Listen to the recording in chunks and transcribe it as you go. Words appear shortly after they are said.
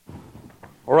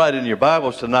All right, in your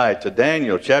Bibles tonight to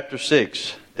Daniel chapter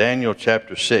 6. Daniel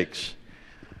chapter 6.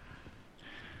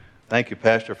 Thank you,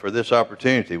 Pastor, for this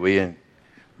opportunity. We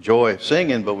enjoy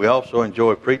singing, but we also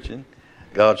enjoy preaching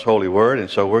God's holy word. And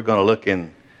so we're going to look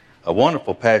in a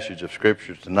wonderful passage of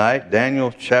Scripture tonight,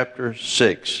 Daniel chapter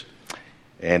 6.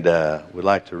 And we'd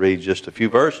like to read just a few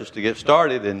verses to get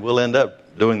started, and we'll end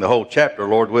up doing the whole chapter,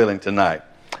 Lord willing, tonight.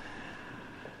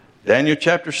 Daniel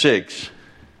chapper 6.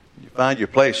 You find your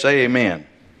place, say amen.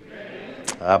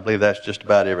 I believe that's just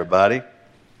about everybody.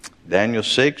 Daniel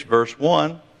 6, verse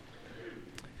 1.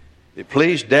 It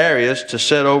pleased Darius to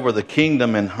set over the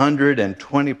kingdom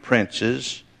 120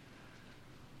 princes,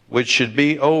 which should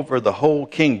be over the whole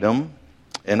kingdom,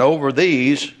 and over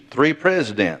these 3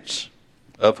 presidents,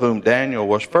 of whom Daniel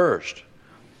was first,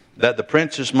 that the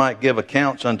princes might give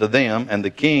accounts unto them, and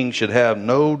the king should have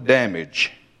no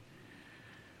damage.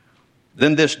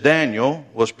 Then this Daniel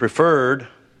was preferred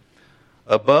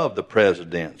above the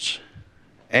presidents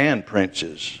and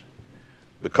princes,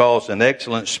 because an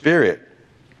excellent spirit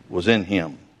was in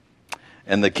him.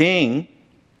 And the king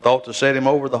thought to set him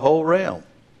over the whole realm.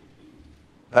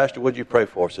 Pastor, would you pray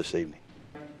for us this evening?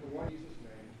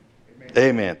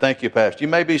 Amen. Thank you, Pastor. You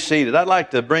may be seated. I'd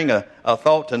like to bring a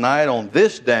thought tonight on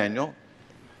this Daniel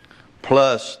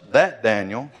plus that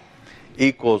Daniel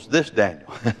equals this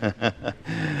Daniel.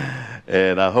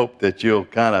 And I hope that you'll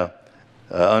kind of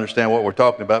understand what we're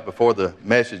talking about before the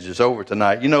message is over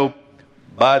tonight. You know,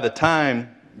 by the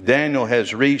time Daniel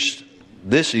has reached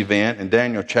this event in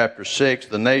Daniel chapter 6,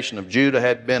 the nation of Judah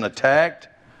had been attacked.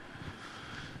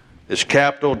 Its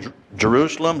capital,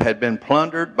 Jerusalem, had been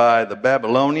plundered by the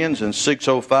Babylonians in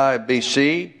 605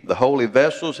 BC. The holy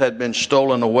vessels had been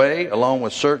stolen away, along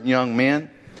with certain young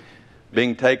men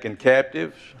being taken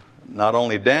captive. Not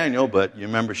only Daniel, but you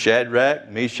remember Shadrach,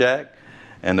 Meshach,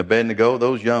 and Abednego.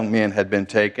 Those young men had been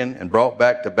taken and brought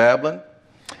back to Babylon.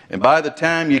 And by the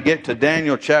time you get to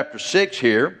Daniel chapter 6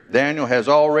 here, Daniel has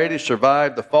already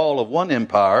survived the fall of one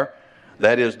empire,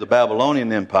 that is the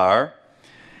Babylonian Empire.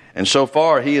 And so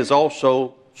far he has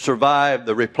also survived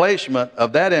the replacement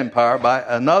of that empire by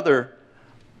another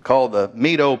called the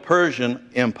Medo-Persian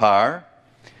Empire.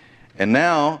 And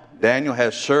now Daniel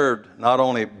has served not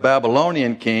only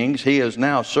Babylonian kings, he is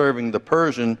now serving the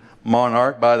Persian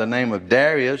monarch by the name of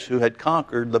Darius, who had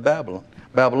conquered the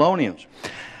Babylonians.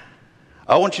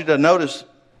 I want you to notice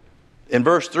in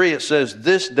verse 3 it says,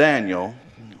 this Daniel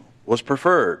was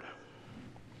preferred.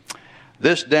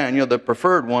 This Daniel, the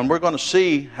preferred one, we're going to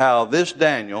see how this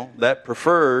Daniel, that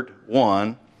preferred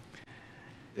one,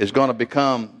 is going to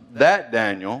become that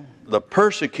Daniel, the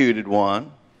persecuted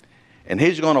one, and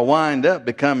he's going to wind up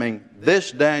becoming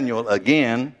this Daniel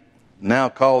again, now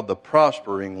called the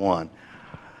prospering one.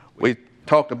 We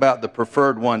talked about the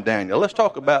preferred one, Daniel. Let's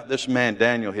talk about this man,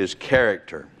 Daniel, his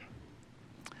character.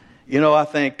 You know, I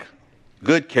think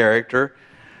good character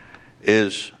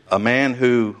is a man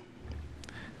who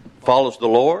follows the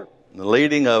Lord, the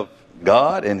leading of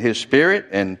God and His Spirit.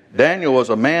 And Daniel was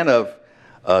a man of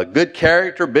good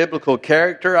character, biblical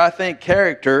character. I think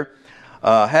character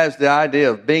has the idea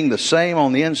of being the same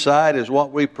on the inside as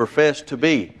what we profess to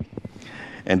be.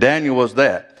 And Daniel was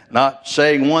that. Not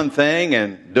saying one thing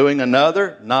and doing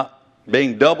another, not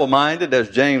being double-minded, as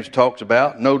James talks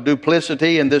about. No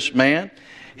duplicity in this man.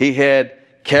 He had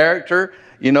character.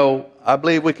 You know, I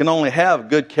believe we can only have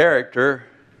good character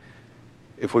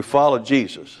if we follow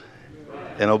Jesus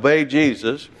and obey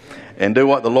Jesus and do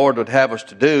what the Lord would have us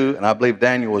to do. And I believe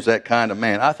Daniel was that kind of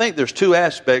man. I think there's 2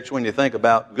 aspects when you think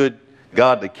about good,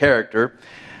 godly character.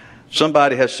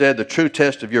 Somebody has said the true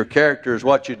test of your character is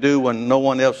what you do when no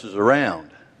one else is around.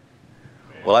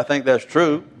 Well, I think that's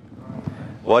true.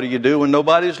 What do you do when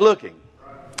nobody's looking?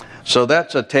 So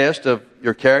that's a test of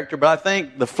your character. But I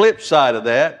think the flip side of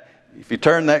that, if you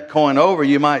turn that coin over,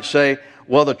 you might say,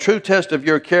 well, the true test of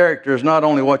your character is not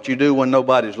only what you do when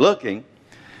nobody's looking,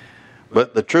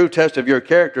 but the true test of your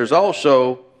character is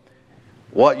also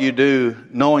what you do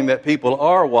knowing that people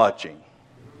are watching.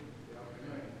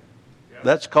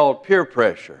 That's called peer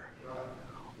pressure.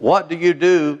 What do you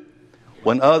do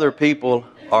when other people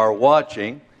are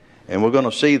watching? And we're going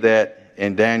to see that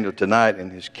in Daniel tonight in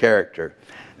his character.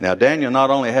 Now, Daniel not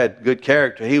only had good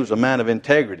character, he was a man of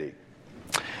integrity.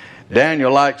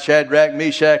 Daniel, like Shadrach,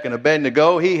 Meshach, and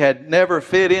Abednego, he had never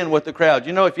fit in with the crowd.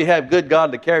 You know, if you have good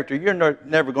godly character, you're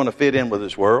never going to fit in with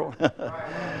this world.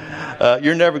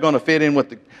 You're never going to fit in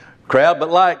with the crowd. But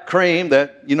like cream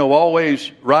that, you know,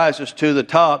 always rises to the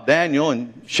top, Daniel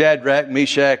and Shadrach,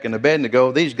 Meshach, and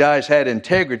Abednego, these guys had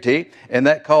integrity, and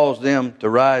that caused them to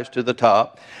rise to the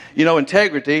top. You know,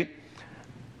 integrity,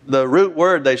 the root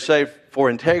word they say for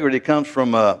integrity comes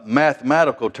from a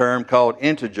mathematical term called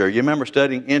integer. You remember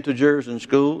studying integers in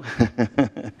school?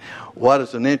 What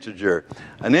is an integer?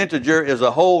 An integer is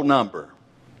a whole number.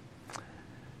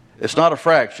 It's not a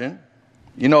fraction.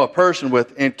 You know, a person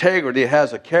with integrity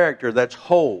has a character that's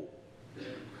whole.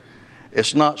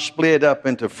 It's not split up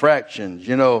into fractions.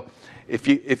 You know,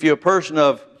 if you're a person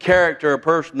of character, a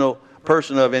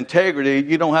person of integrity,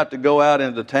 you don't have to go out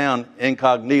into town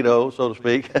incognito, so to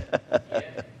speak.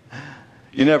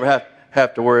 You never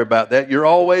have to worry about that. You're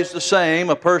always the same.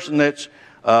 A person that's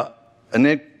a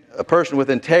person with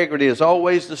integrity is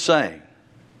always the same,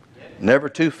 never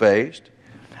two-faced.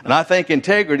 And I think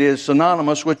integrity is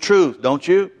synonymous with truth, don't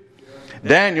you?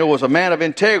 Daniel was a man of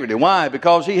integrity. Why?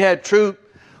 Because he had truth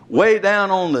way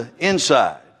down on the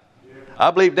inside. I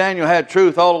believe Daniel had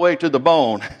truth all the way to the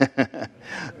bone.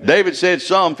 David said,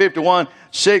 Psalm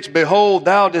 51:6, Behold,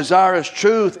 thou desirest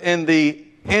truth in the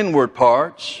inward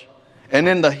parts, and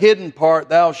in the hidden part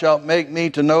thou shalt make me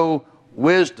to know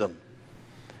wisdom.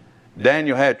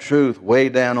 Daniel had truth way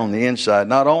down on the inside.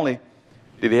 Not only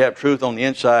did he have truth on the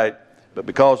inside, but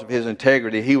because of his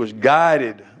integrity, he was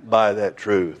guided by that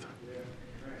truth.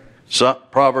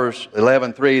 Proverbs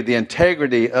 11:3, The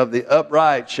integrity of the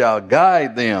upright shall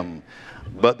guide them,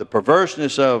 but the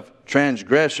perverseness of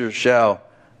transgressors shall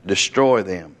destroy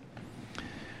them.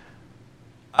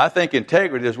 I think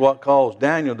integrity is what caused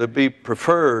Daniel to be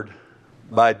preferred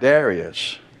by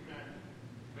Darius.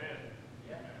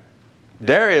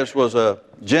 Darius was a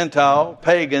Gentile,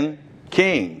 pagan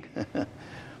king.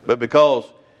 But because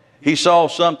he saw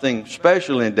something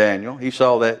special in Daniel, he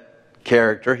saw that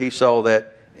character, he saw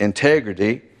that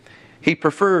integrity, he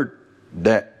preferred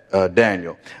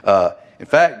Daniel. In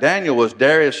fact, Daniel was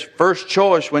Darius' first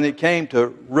choice when it came to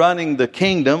running the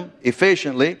kingdom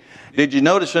efficiently. Did you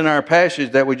notice in our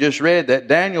passage that we just read that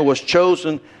Daniel was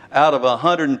chosen out of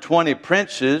 120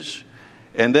 princes,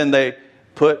 and then they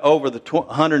put over the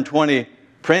 120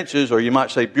 princes, or you might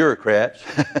say bureaucrats,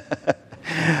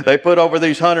 they put over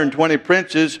these 120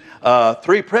 princes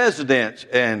 3 presidents,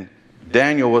 and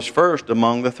Daniel was first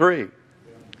among the 3.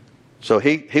 So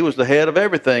he was the head of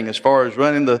everything as far as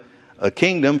running the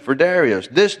kingdom for Darius.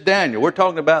 This Daniel, we're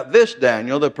talking about this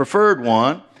Daniel, the preferred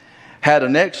one, had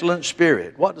an excellent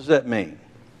spirit. What does that mean?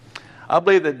 I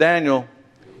believe that Daniel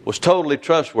was totally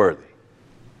trustworthy.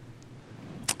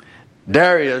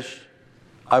 Darius,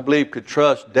 I believe, could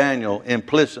trust Daniel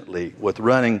implicitly with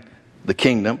running the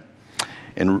kingdom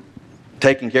and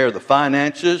taking care of the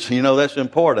finances. You know, that's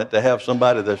important to have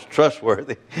somebody that's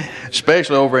trustworthy,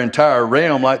 especially over an entire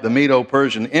realm like the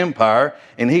Medo-Persian Empire.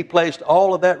 And he placed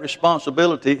all of that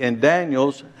responsibility in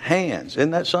Daniel's hands.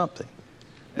 Isn't that something?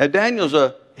 Now, Daniel's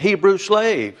a Hebrew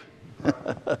slave.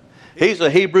 He's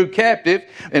a Hebrew captive,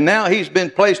 and now he's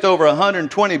been placed over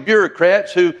 120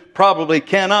 bureaucrats who probably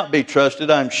cannot be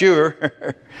trusted, I'm sure.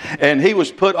 And he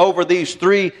was put over these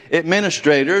 3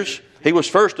 administrators. He was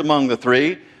first among the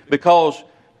 3 because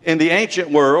in the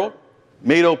ancient world,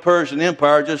 Medo-Persian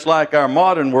Empire, just like our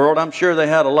modern world, I'm sure they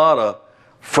had a lot of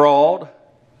fraud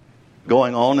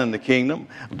going on in the kingdom,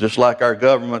 just like our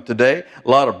government today.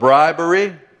 A lot of bribery,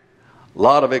 a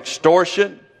lot of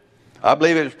extortion. I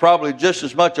believe it was probably just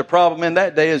as much a problem in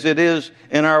that day as it is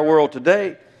in our world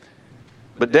today.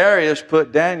 But Darius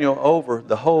put Daniel over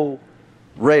the whole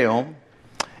realm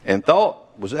and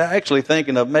was actually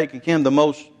thinking of making him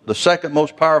the second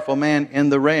most powerful man in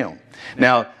the realm.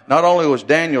 Now, not only was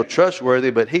Daniel trustworthy,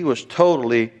 but he was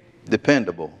totally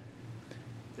dependable.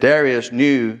 Darius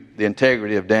knew the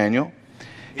integrity of Daniel.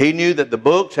 He knew that the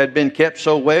books had been kept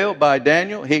so well by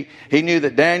Daniel. He knew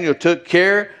that Daniel took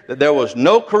care that there was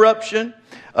no corruption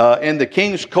in the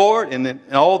king's court and in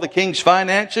all the king's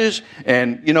finances.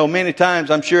 And, you know, many times,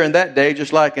 I'm sure in that day,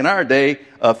 just like in our day,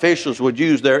 officials would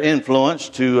use their influence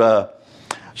to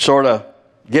sort of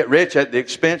get rich at the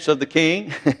expense of the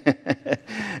king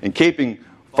and keeping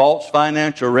false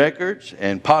financial records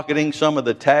and pocketing some of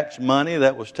the tax money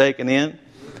that was taken in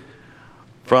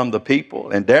from the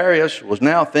people. And Darius was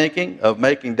now thinking of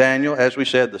making Daniel, as we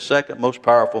said, the second most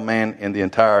powerful man in the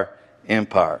entire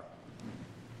empire.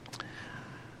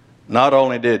 Not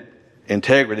only did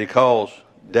integrity cause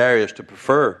Darius to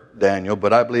prefer Daniel,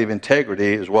 but I believe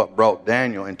integrity is what brought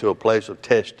Daniel into a place of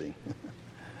testing.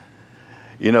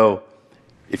 You know,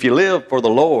 if you live for the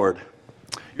Lord,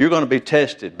 you're going to be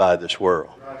tested by this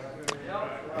world.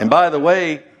 And by the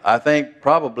way, I think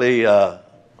probably,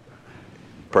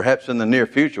 perhaps in the near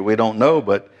future, we don't know,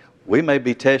 but we may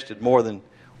be tested more than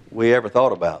we ever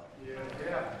thought about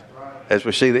as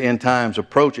we see the end times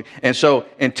approaching. And so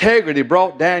integrity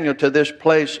brought Daniel to this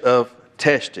place of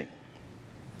testing.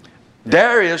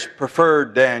 Darius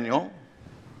preferred Daniel,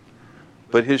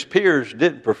 but his peers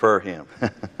didn't prefer him.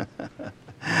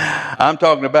 I'm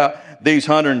talking about these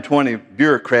 120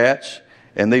 bureaucrats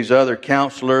and these other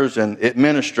counselors and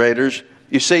administrators.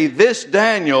 You see, this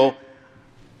Daniel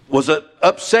was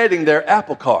upsetting their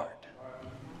apple cart.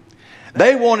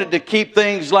 They wanted to keep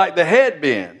things like they had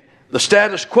been, the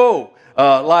status quo,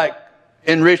 like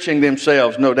enriching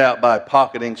themselves, no doubt, by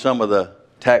pocketing some of the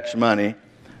tax money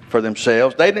for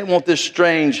themselves. They didn't want this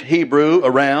strange Hebrew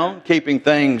around, keeping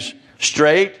things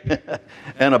straight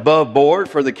and above board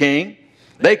for the king.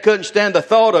 They couldn't stand the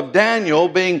thought of Daniel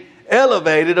being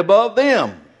elevated above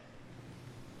them.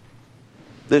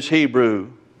 This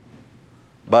Hebrew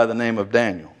by the name of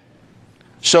Daniel.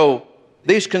 So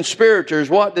these conspirators,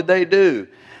 what did they do?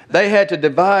 They had to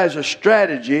devise a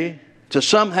strategy to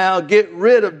somehow get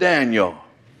rid of Daniel.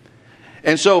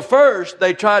 And so first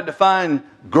they tried to find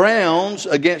grounds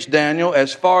against Daniel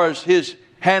as far as his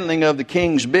handling of the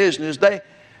king's business.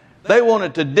 They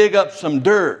wanted to dig up some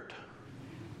dirt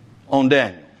on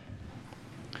Daniel.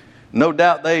 No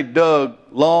doubt they dug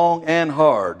long and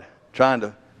hard trying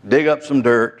to dig up some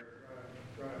dirt.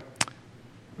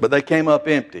 But they came up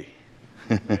empty.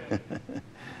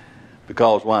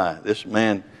 Because why? This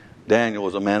man, Daniel,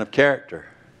 was a man of character.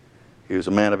 He was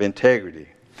a man of integrity.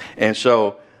 And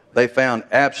so they found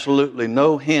absolutely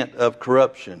no hint of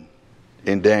corruption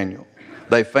in Daniel.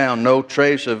 They found no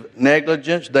trace of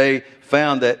negligence. They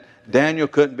found that Daniel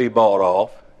couldn't be bought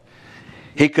off.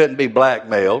 He couldn't be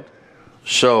blackmailed.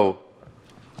 So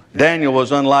Daniel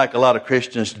was unlike a lot of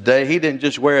Christians today. He didn't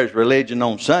just wear his religion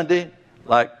on Sunday,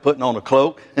 like putting on a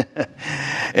cloak,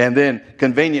 and then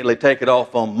conveniently take it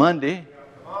off on Monday.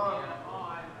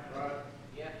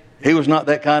 He was not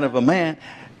that kind of a man.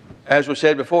 As we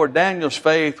said before, Daniel's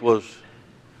faith was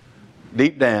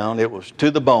deep down. It was to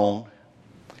the bone.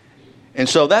 And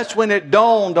so that's when it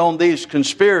dawned on these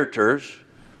conspirators,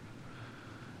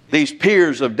 these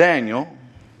peers of Daniel,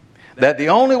 that the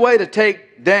only way to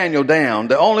take Daniel down,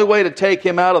 the only way to take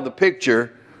him out of the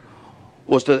picture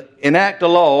was to enact a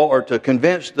law or to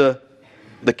convince the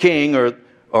king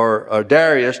or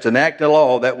Darius to enact a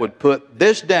law that would put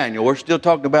this Daniel, we're still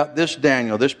talking about this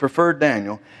Daniel, this preferred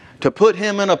Daniel, to put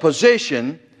him in a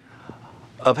position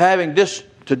of having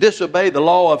to disobey the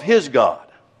law of his God.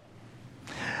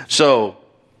 So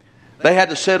they had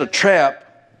to set a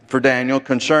trap for Daniel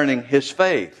concerning his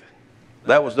faith.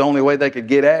 That was the only way they could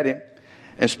get at him.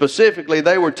 And specifically,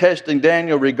 they were testing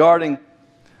Daniel regarding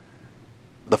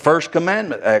the first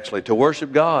commandment, actually, to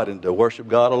worship God and to worship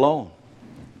God alone.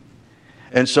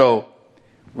 And so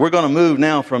we're going to move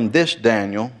now from this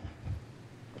Daniel,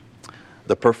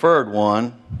 the preferred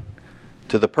one,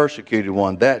 to the persecuted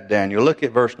one, that Daniel. Look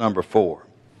at verse number 4.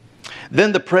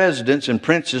 Then the presidents and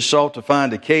princes sought to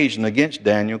find occasion against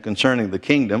Daniel concerning the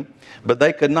kingdom, but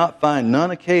they could not find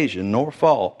none occasion nor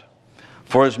fault.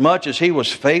 For as much as he was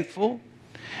faithful,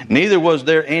 neither was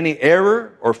there any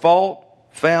error or fault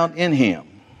found in him.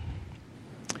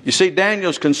 You see,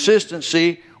 Daniel's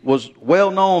consistency was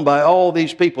well known by all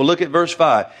these people. Look at verse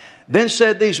 5. Then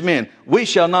said these men, we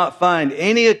shall not find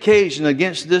any occasion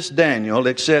against this Daniel,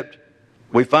 except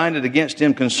we find it against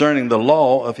him concerning the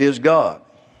law of his God.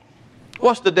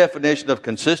 What's the definition of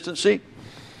consistency?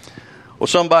 Well,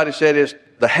 somebody said it's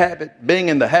the habit, being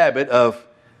in the habit of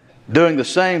doing the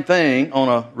same thing on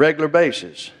a regular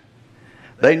basis.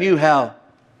 They knew how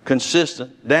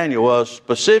consistent Daniel was,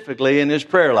 specifically in his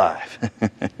prayer life.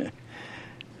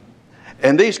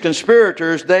 And these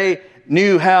conspirators, they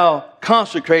knew how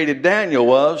consecrated Daniel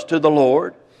was to the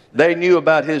Lord. They knew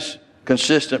about his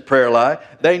consistent prayer life.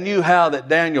 They knew how that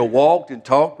Daniel walked and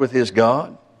talked with his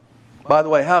God. By the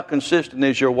way, how consistent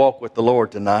is your walk with the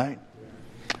Lord tonight?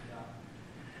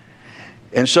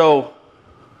 And so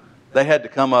they had to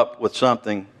come up with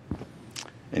something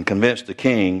and convince the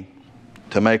king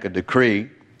to make a decree.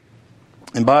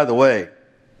 And by the way,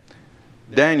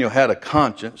 Daniel had a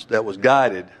conscience that was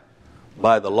guided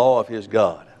by the law of his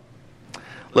God.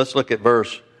 Let's look at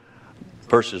verses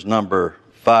number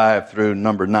 5 through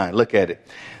number 9. Look at it.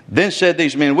 Then said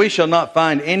these men, we shall not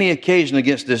find any occasion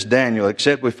against this Daniel,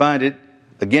 except we find it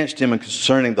against him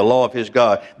concerning the law of his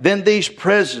God. Then these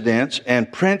presidents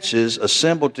and princes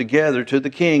assembled together to the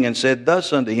king and said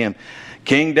thus unto him,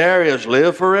 King Darius,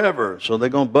 live forever. So they're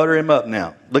going to butter him up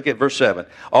now. Look at verse 7.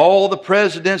 All the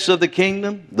presidents of the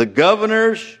kingdom, the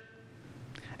governors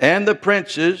and the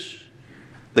princes,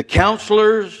 the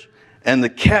counselors and the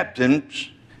captains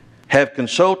have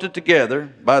consulted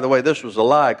together. By the way, this was a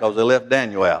lie because they left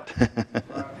Daniel out.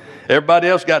 Everybody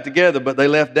else got together, but they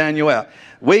left Daniel out.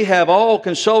 We have all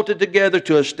consulted together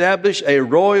to establish a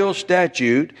royal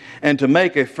statute and to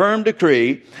make a firm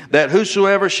decree that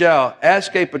whosoever shall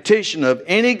ask a petition of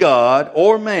any god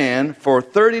or man for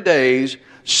 30 days,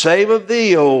 save of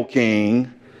thee, O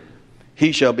king,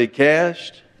 he shall be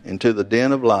cast into the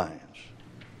den of lions.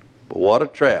 But what a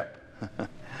trap.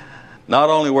 Not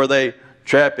only were they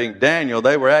trapping Daniel,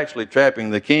 they were actually trapping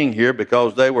the king here,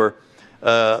 because they were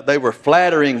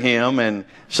flattering him and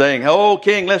saying, "Oh,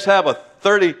 king, let's have a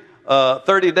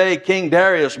 30-day King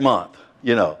Darius month.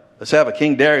 Let's have a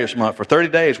King Darius month for 30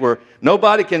 days where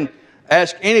nobody can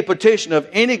ask any petition of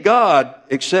any god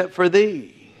except for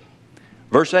thee."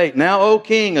 Verse 8, "Now, O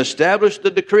king, establish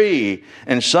the decree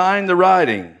and sign the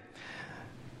writing,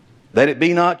 that it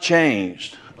be not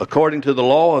changed, according to the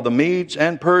law of the Medes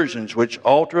and Persians, which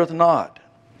altereth not."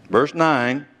 Verse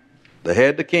 9, they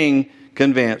had the king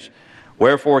convinced.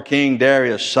 "Wherefore King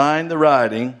Darius signed the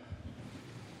writing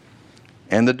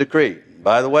and the decree."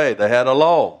 By the way, they had a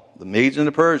law, the Medes and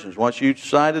the Persians. Once you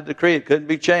signed a decree, it couldn't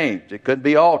be changed. It couldn't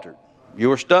be altered. You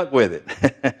were stuck with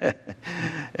it.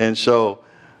 And so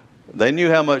they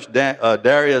knew how much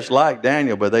Darius liked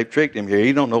Daniel, but they tricked him here.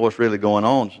 He don't know what's really going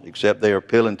on, except they are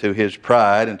appealing to his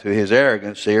pride and to his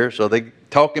arrogance here. So they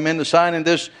talk him into signing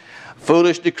this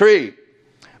foolish decree.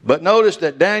 But notice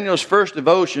that Daniel's first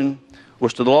devotion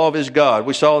was to the law of his God.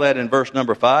 We saw that in verse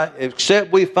number 5.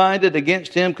 "Except we find it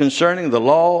against him concerning the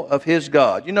law of his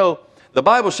God." The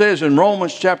Bible says in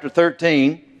Romans chapter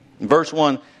 13, verse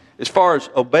 1, as far as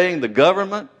obeying the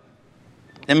government,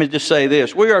 let me just say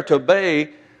this. We are to obey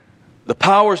the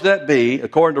powers that be,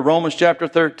 according to Romans chapter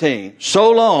 13,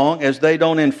 so long as they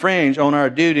don't infringe on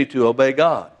our duty to obey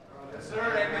God. Yes, sir.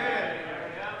 Amen.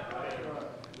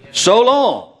 So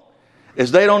long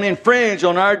as they don't infringe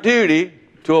on our duty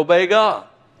to obey God.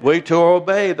 We to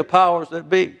obey the powers that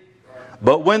be.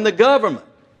 But when the government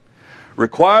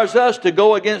requires us to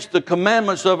go against the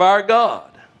commandments of our God,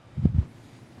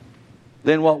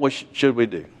 then what should we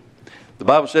do? The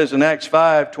Bible says in Acts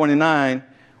 5:29,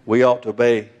 we ought to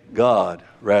obey God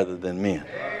rather than men.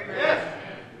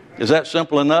 Is that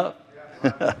simple enough?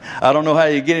 I don't know how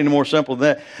you get any more simple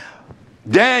than that.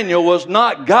 Daniel was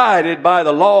not guided by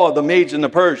the law of the Medes and the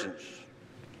Persians.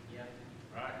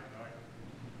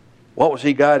 What was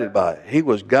he guided by? He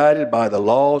was guided by the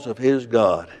laws of his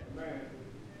God.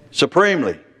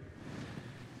 Supremely.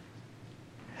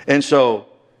 And so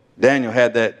Daniel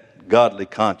had that godly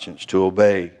conscience to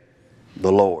obey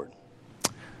the Lord.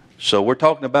 So we're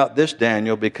talking about this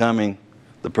Daniel becoming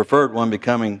the preferred one,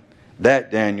 becoming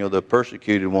that Daniel, the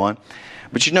persecuted one.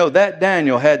 But that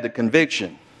Daniel had the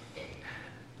conviction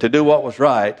to do what was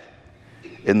right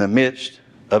in the midst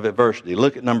of adversity.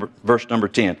 Look at verse number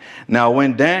 10. "Now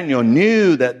when Daniel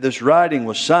knew that this writing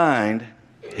was signed,"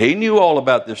 he knew all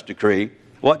about this decree.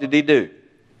 What did he do?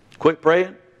 Quit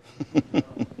praying?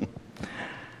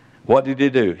 What did he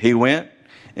do? He went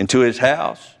into his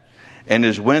house, and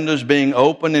his windows being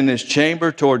open in his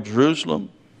chamber toward Jerusalem,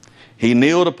 he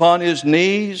kneeled upon his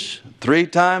knees 3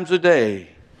 times a day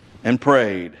and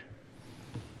prayed,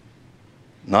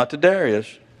 not to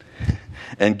Darius,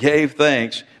 and gave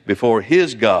thanks before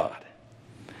his God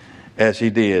as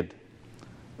he did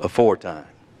aforetime.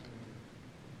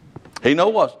 He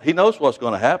knows what's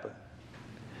going to happen.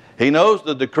 He knows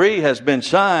the decree has been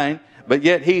signed, but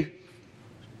yet he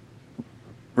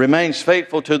remains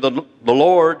faithful to the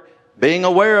Lord, being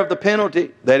aware of the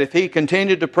penalty that if he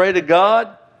continued to pray to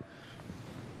God,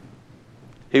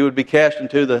 he would be cast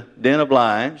into the den of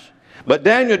lions. But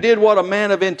Daniel did what a man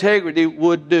of integrity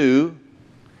would do.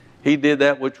 He did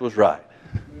that which was right.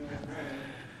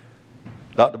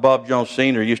 Dr. Bob Jones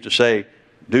Sr. used to say,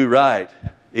 "Do right,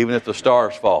 even if the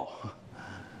stars fall."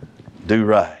 Do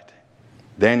right.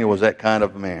 Daniel was that kind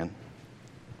of man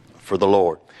for the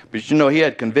Lord. But he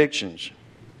had convictions.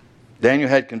 Daniel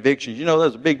had convictions.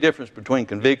 There's a big difference between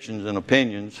convictions and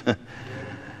opinions.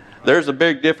 There's a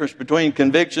big difference between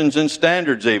convictions and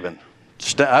standards even.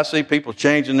 I see people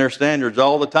changing their standards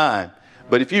all the time.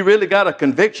 But if you really got a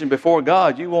conviction before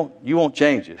God, you won't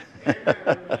change it.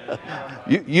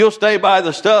 You'll stay by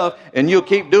the stuff, and you'll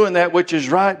keep doing that which is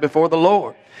right before the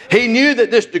Lord. He knew that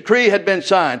this decree had been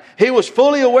signed. He was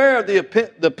fully aware of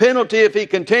the penalty if he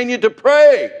continued to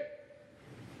pray.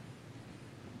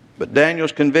 But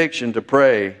Daniel's conviction to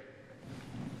pray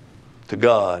to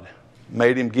God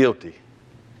made him guilty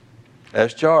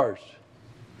as charged.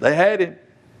 They had him.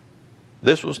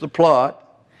 This was the plot.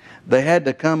 They had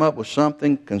to come up with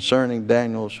something concerning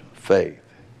Daniel's faith.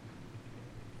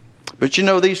 But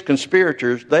these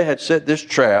conspirators, they had set this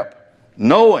trap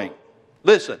knowing,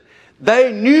 listen,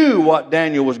 they knew what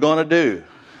Daniel was going to do.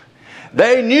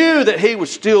 They knew that he would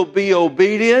still be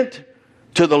obedient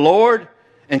to the Lord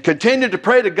and continue to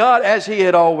pray to God as he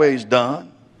had always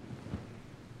done.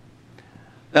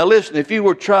 Now listen, if you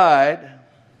were tried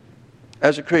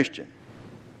as a Christian,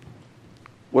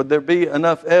 would there be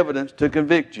enough evidence to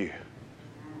convict you?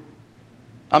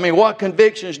 I mean, what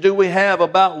convictions do we have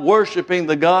about worshiping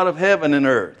the God of heaven and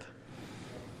earth?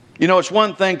 You know, it's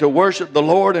one thing to worship the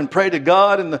Lord and pray to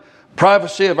God in the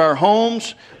privacy of our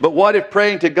homes, but what if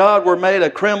praying to God were made a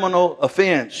criminal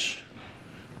offense?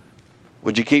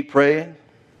 Would you keep praying?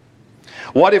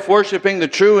 What if worshiping the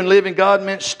true and living God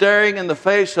meant staring in the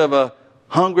face of a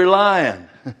hungry lion?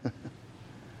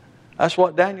 That's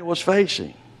what Daniel was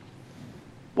facing.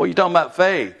 Boy, you're talking about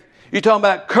faith. You're talking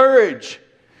about courage.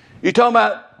 You're talking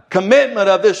about commitment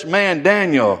of this man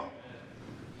Daniel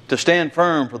to stand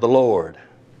firm for the Lord.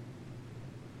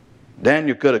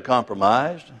 Daniel could have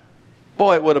compromised.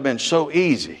 Boy, it would have been so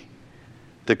easy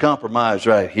to compromise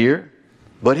right here.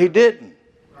 But he didn't.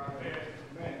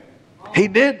 He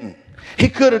didn't. He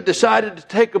could have decided to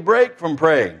take a break from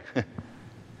praying.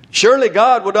 Surely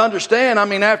God would understand. I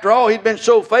mean, after all, he'd been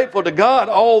so faithful to God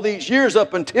all these years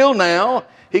up until now.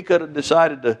 He could have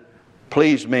decided to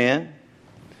please men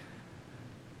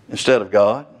instead of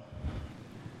God.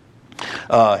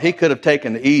 He could have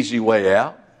taken the easy way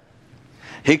out.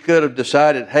 He could have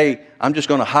decided, hey, I'm just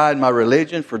going to hide my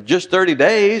religion for just 30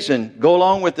 days and go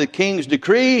along with the king's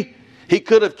decree. He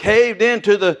could have caved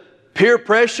into the peer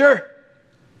pressure.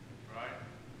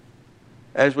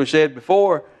 As we said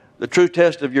before, the true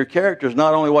test of your character is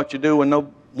not only what you do when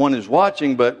no one is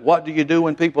watching, but what do you do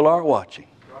when people are watching?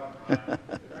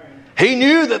 He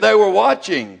knew that they were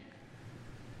watching.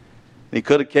 He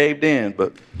could have caved in,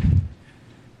 but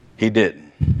he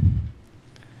didn't.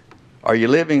 Are you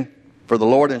living for the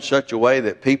Lord in such a way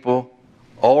that people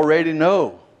already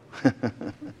know?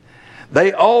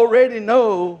 They already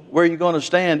know where you're going to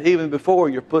stand even before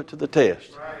you're put to the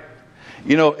test.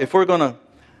 You know, if we're going to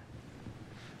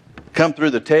come through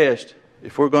the test,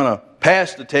 if we're going to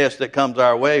pass the test that comes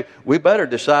our way, we better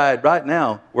decide right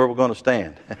now where we're going to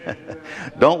stand.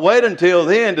 Don't wait until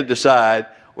then to decide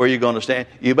where you're going to stand.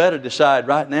 You better decide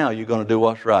right now you're going to do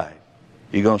what's right.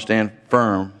 You're going to stand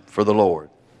firm for the Lord.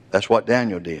 That's what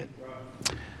Daniel did.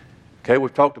 Okay,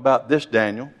 we've talked about this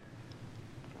Daniel,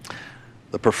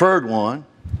 the preferred one,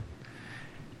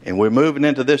 and we're moving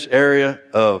into this area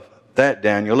of that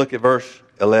Daniel. Look at verse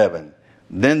 11.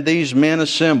 Then these men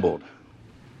assembled.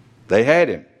 They had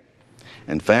him,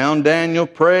 and found Daniel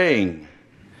praying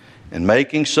and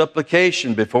making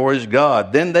supplication before his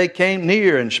God. Then they came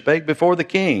near and spake before the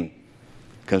king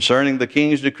concerning the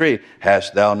king's decree.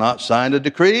 Hast thou not signed a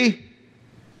decree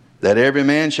that every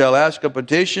man shall ask a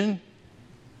petition,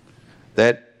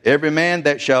 that every man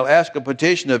that shall ask a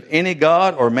petition of any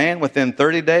god or man within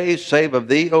 30 days, save of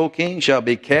thee, O king, shall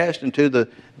be cast into the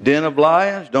den of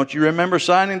lions? Don't you remember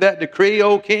signing that decree,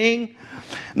 O king?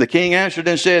 And the king answered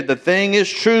and said, the thing is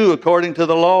true according to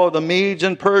the law of the Medes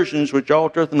and Persians, which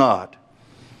altereth not.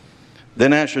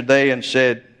 Then answered they and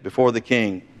said before the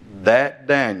king, that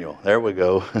Daniel, there we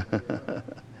go.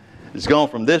 It's gone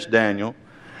from this Daniel.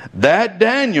 That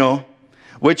Daniel,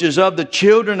 which is of the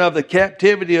children of the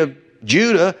captivity of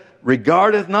Judah,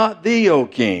 regardeth not thee, O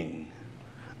king,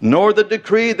 nor the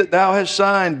decree that thou hast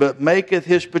signed, but maketh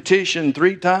his petition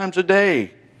 3 times a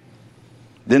day.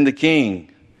 Then the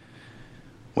king,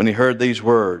 when he heard these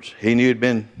words, he knew he had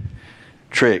been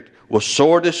tricked, was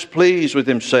sore displeased with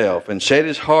himself, and set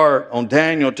his heart on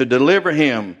Daniel to deliver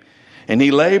him. And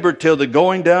he labored till the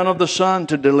going down of the sun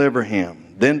to deliver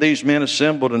him. Then these men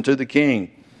assembled unto the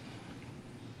king,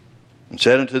 and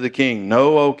said unto the king,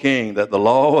 know, O king, that the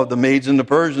law of the Medes and the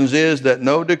Persians is that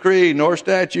no decree nor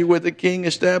statute with the king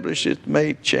established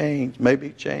may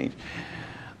be changed.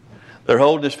 They're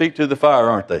holding his feet to the fire,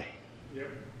 aren't they? Yep.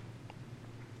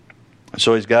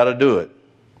 So he's got to do it.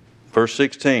 Verse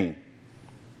 16.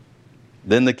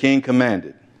 Then the king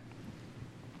commanded,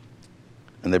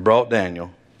 and they brought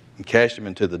Daniel and cast him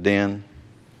into the den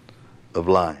of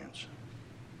lions.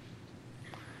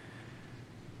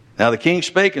 Now the king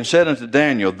spake and said unto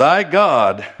Daniel, thy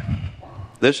God,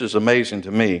 this is amazing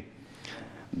to me,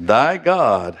 thy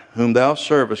God, whom thou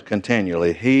servest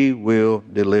continually, he will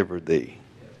deliver thee.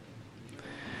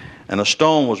 And a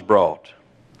stone was brought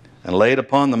and laid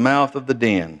upon the mouth of the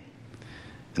den.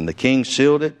 And the king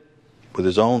sealed it with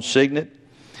his own signet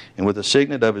and with the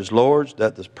signet of his lords,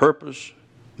 that the purpose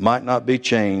might not be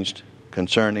changed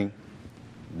concerning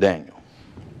Daniel.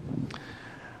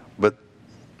 But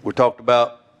we talked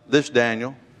about this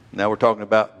Daniel. Now we're talking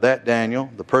about that Daniel,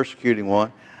 the persecuting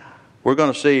one. We're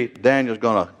going to see Daniel's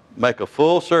going to make a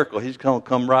full circle. He's going to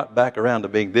come right back around to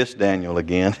being this Daniel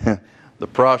again, the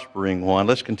prospering one.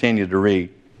 Let's continue to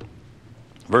read.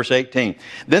 Verse 18.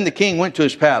 Then the king went to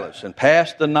his palace and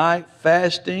passed the night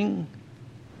fasting.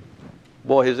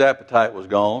 Boy, his appetite was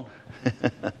gone.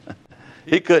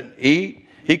 He couldn't eat.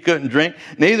 He couldn't drink.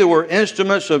 Neither were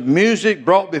instruments of music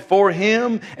brought before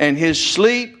him, and his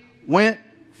sleep went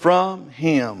from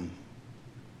him.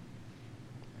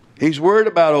 He's worried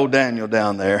about old Daniel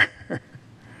down there.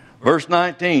 Verse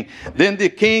 19. Then the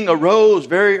king arose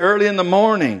very early in the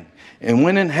morning and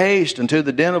went in haste unto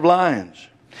the den of lions.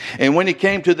 And when he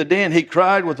came to the den, he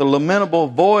cried with a lamentable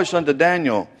voice unto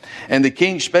Daniel. And the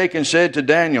king spake and said to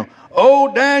Daniel,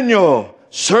 O Daniel,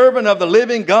 servant of the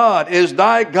living God, is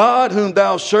thy God, whom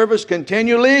thou servest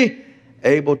continually,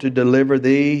 able to deliver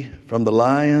thee from the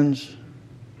lions?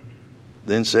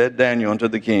 Then said Daniel unto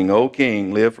the king, O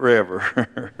king, live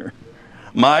forever.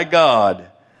 My God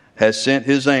has sent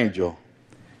his angel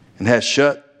and has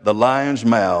shut the lions'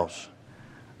 mouths,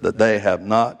 that they have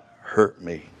not hurt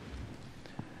me.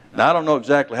 Now, I don't know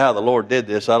exactly how the Lord did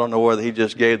this. I don't know whether he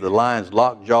just gave the lions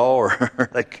lockjaw, or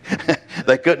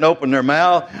they couldn't open their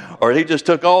mouth, or he just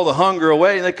took all the hunger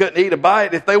away and they couldn't eat a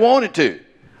bite if they wanted to.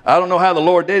 I don't know how the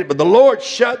Lord did it, but the Lord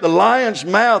shut the lions'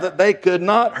 mouth that they could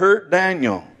not hurt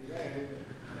Daniel.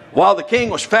 While the king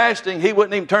was fasting, he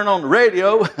wouldn't even turn on the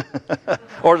radio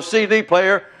or the CD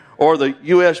player or the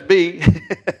USB.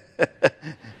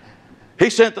 He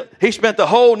spent the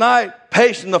whole night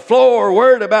pacing the floor,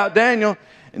 worried about Daniel.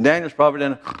 And Daniel's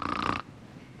probably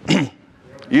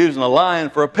using a lion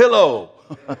for a pillow.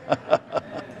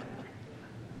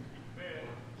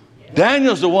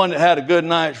 Daniel's the one that had a good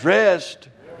night's rest,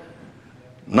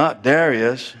 not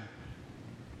Darius.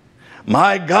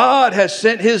 My God has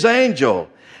sent his angel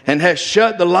and has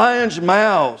shut the lions'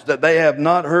 mouths, that they have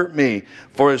not hurt me.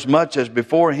 For as much as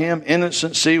before him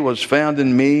innocency was found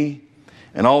in me,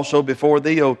 and also before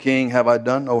thee, O king, have I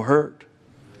done no hurt.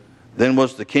 Then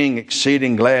was the king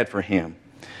exceeding glad for him,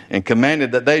 and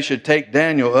commanded that they should take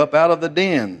Daniel up out of the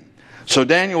den. So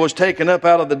Daniel was taken up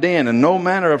out of the den, and no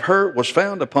manner of hurt was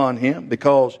found upon him,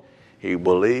 because he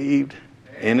believed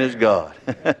in his God.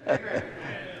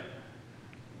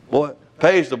 Boy, it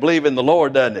pays to believe in the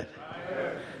Lord, doesn't it?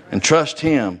 And trust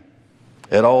him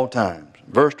at all times.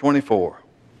 Verse 24.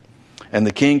 And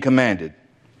the king commanded.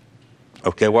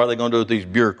 Okay, what are they going to do with these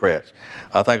bureaucrats?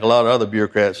 I think a lot of other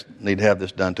bureaucrats need to have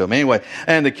this done to them. Anyway,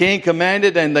 and the king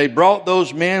commanded, and they brought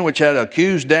those men which had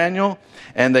accused Daniel,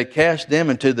 and they cast them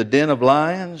into the den of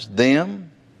lions,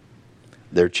 them,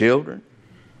 their children,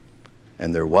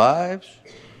 and their wives.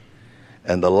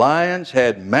 And the lions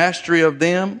had mastery of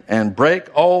them, and brake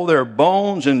all their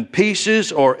bones in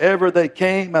pieces, or ever they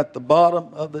came at the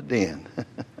bottom of the den.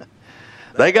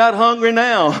 They got hungry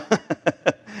now.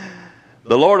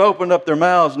 The Lord opened up their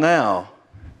mouths now,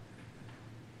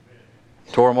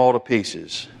 tore them all to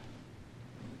pieces.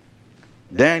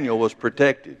 Daniel was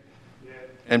protected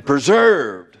and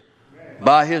preserved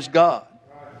by his God.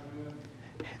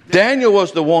 Daniel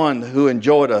was the one who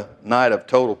enjoyed a night of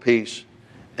total peace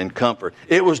and comfort.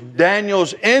 It was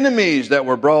Daniel's enemies that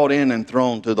were brought in and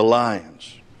thrown to the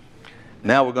lions.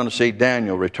 Now we're going to see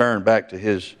Daniel return back to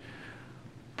his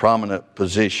prominent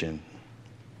position.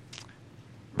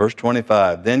 Verse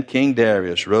 25, Then King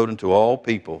Darius wrote unto all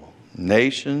people,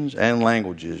 nations, and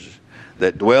languages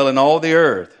that dwell in all the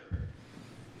earth,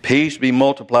 peace be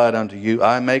multiplied unto you.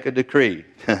 I make a decree.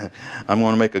 I'm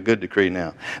going to make a good decree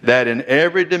now. That in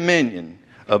every dominion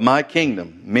of my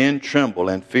kingdom, men tremble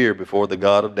and fear before the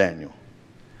God of Daniel.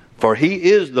 For he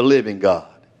is the living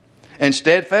God, and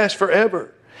steadfast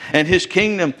forever. And his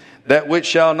kingdom, that which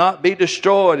shall not be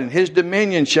destroyed, and his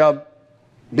dominion shall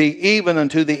be even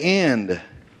unto the end.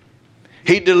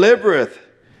 He delivereth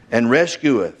and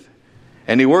rescueth,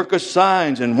 and he worketh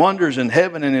signs and wonders in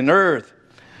heaven and in earth,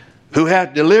 who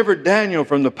hath delivered Daniel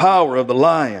from the power of the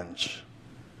lions.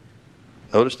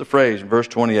 Notice the phrase in verse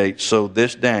 28, so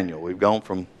this Daniel. We've gone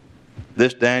from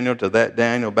this Daniel to that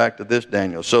Daniel, back to this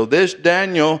Daniel. So this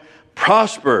Daniel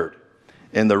prospered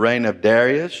in the reign of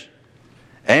Darius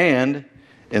and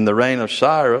in the reign of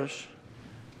Cyrus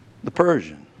the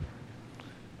Persian.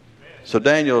 So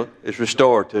Daniel is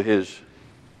restored to his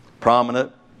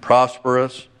prominent,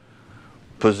 prosperous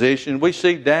position. We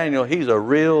see Daniel, he's a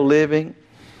real living,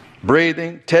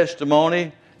 breathing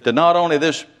testimony to not only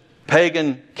this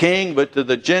pagan king, but to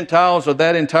the Gentiles of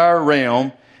that entire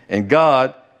realm. And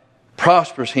God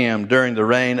prospers him during the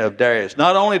reign of Darius.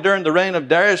 Not only during the reign of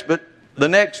Darius, but the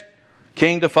next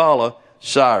king to follow,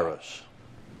 Cyrus.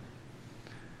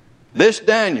 This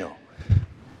Daniel,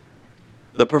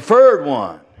 the preferred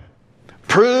one,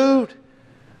 proved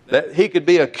that he could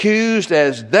be accused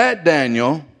as that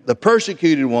Daniel, the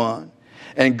persecuted one,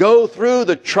 and go through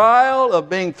the trial of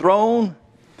being thrown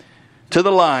to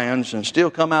the lions and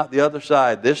still come out the other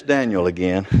side, this Daniel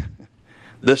again,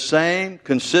 the same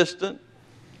consistent,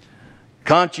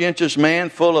 conscientious man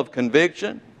full of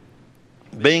conviction,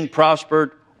 being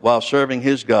prospered while serving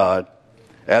his God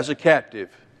as a captive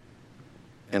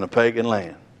in a pagan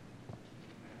land.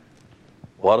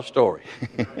 What a story.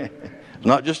 It's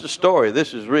not just a story.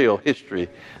 This is real history.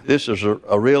 This is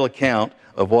a real account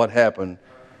of what happened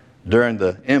during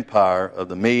the empire of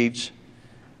the Medes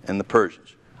and the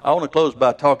Persians. I want to close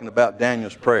by talking about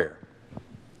Daniel's prayer.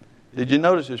 Did you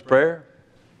notice his prayer?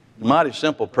 Mighty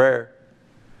simple prayer.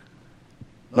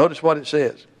 Notice what it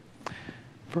says.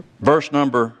 Verse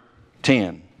number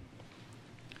 10.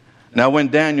 Now when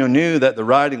Daniel knew that the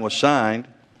writing was signed,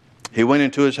 he went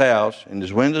into his house, and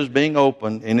his windows being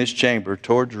opened in his chamber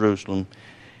toward Jerusalem,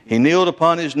 he kneeled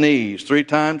upon his knees 3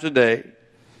 times a day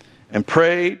and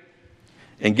prayed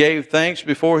and gave thanks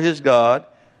before his God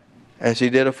as he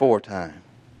did aforetime.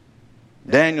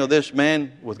 Daniel, this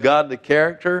man with godly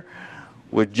character,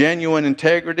 with genuine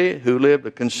integrity, who lived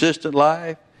a consistent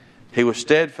life. He was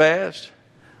steadfast,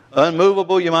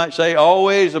 unmovable, you might say,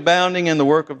 always abounding in the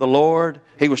work of the Lord.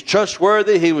 He was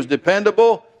trustworthy. He was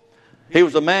dependable. He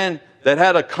was a man that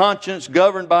had a conscience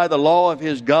governed by the law of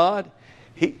his God.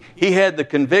 He had the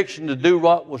conviction to do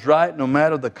what was right no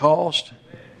matter the cost.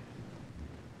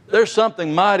 There's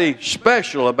something mighty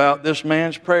special about this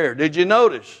man's prayer. Did you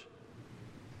notice?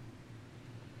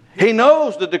 He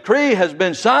knows the decree has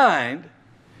been signed.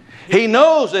 He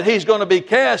knows that he's going to be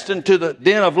cast into the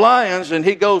den of lions, and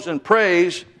he goes and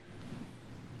prays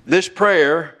this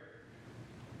prayer.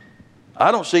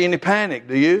 I don't see any panic,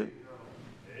 do you?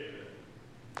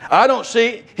 I don't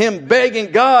see him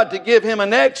begging God to give him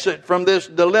an exit from this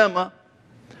dilemma.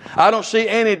 I don't see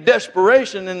any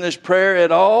desperation in this prayer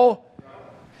at all.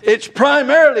 It's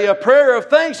primarily a prayer of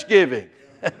thanksgiving.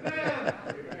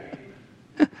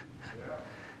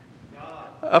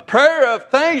 A prayer of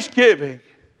thanksgiving.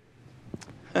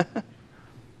 The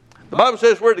Bible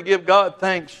says we're to give God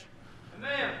thanks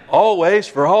always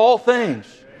for all things.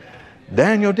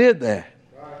 Daniel did that.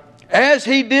 As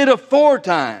he did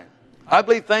aforetime. I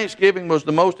believe thanksgiving was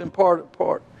the most important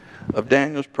part of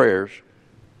Daniel's prayers.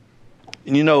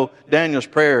 And you know, Daniel's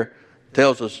prayer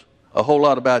tells us a whole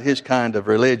lot about his kind of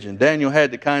religion. Daniel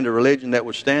had the kind of religion that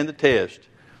would stand the test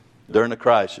during a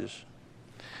crisis.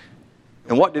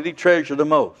 And what did he treasure the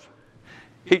most?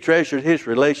 He treasured his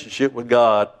relationship with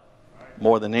God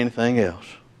more than anything else.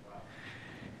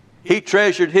 He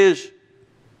treasured his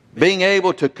being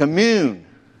able to commune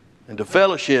and to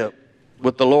fellowship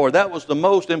with the Lord. That was the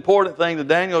most important thing to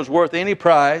Daniel. It was worth any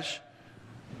price.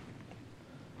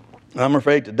 I'm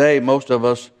afraid today most of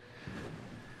us,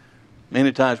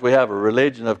 many times we have a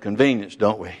religion of convenience,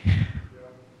 don't we?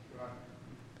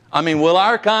 I mean, will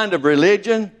our kind of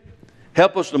religion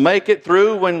help us to make it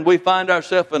through when we find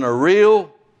ourselves in a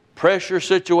real pressure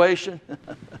situation?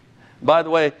 By the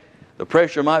way, the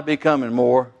pressure might be coming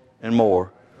more and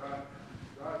more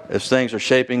as things are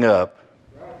shaping up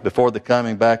before the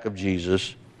coming back of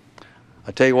Jesus.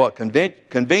 I tell you what,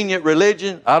 convenient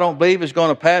religion, I don't believe is going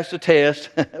to pass the test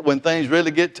when things really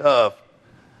get tough.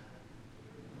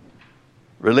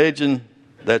 Religion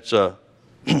that's sort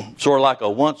of like a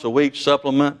once a week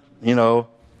supplement, you know,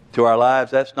 to our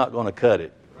lives, that's not going to cut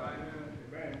it.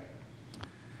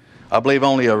 I believe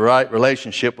only a right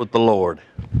relationship with the Lord,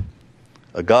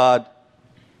 a God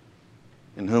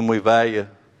in whom we value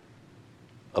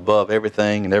above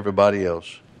everything and everybody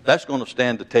else, that's going to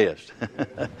stand the test.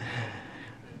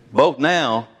 Both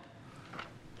now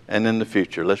and in the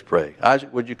future. Let's pray.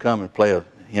 Isaac, would you come and play a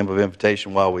hymn of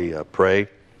invitation while we pray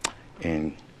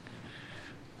and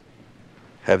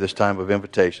have this time of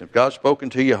invitation? If God's spoken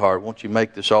to your heart, won't you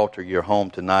make this altar your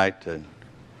home tonight and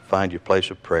find your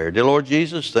place of prayer? Dear Lord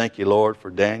Jesus, thank you, Lord,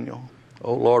 for Daniel.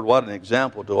 Oh, Lord, what an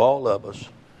example to all of us.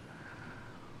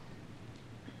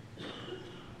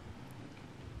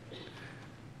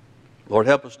 Lord,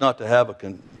 help us not to have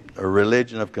a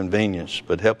religion of convenience,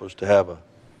 but help us to have a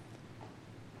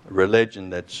religion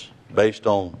that's based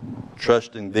on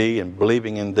trusting Thee and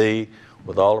believing in Thee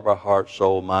with all of our heart,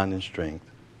 soul, mind, and strength.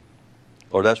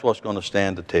 Lord, that's what's going to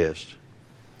stand the test.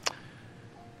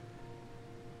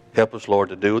 Help us, Lord,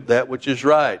 to do that which is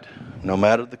right, no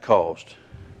matter the cost.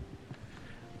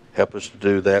 Help us to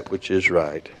do that which is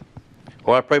right.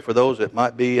 Lord, I pray for those that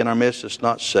might be in our midst that's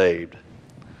not saved.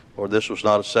 Lord, this was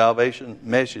not a salvation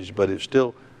message, but it's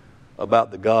still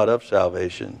about the God of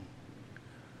salvation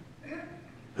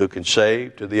who can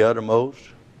save to the uttermost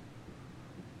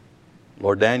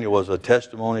Lord, Daniel was a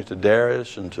testimony to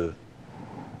Darius and to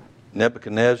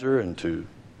Nebuchadnezzar and to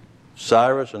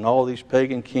Cyrus and all these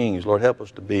pagan kings. Lord, help us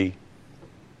to be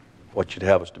what you'd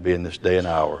have us to be in this day and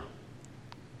hour.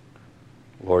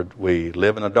 Lord, we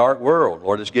live in a dark world.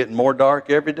 Lord, it's getting more dark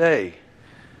every day.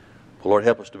 But Lord,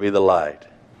 help us to be the light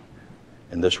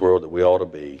in this world that we ought to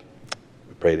be.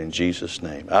 We pray it in Jesus'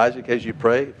 name. Isaac, as you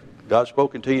pray, if God's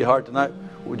spoken to your heart tonight,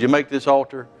 would you make this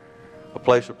altar a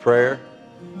place of prayer?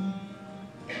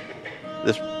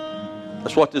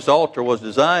 That's what this altar was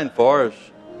designed for.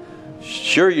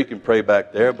 Sure, you can pray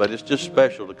back there, but it's just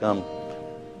special to come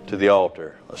to the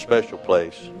altar, a special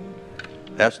place.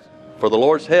 That's for the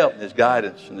Lord's help and His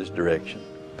guidance in this direction.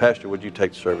 Pastor, would you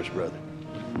take the service, brother?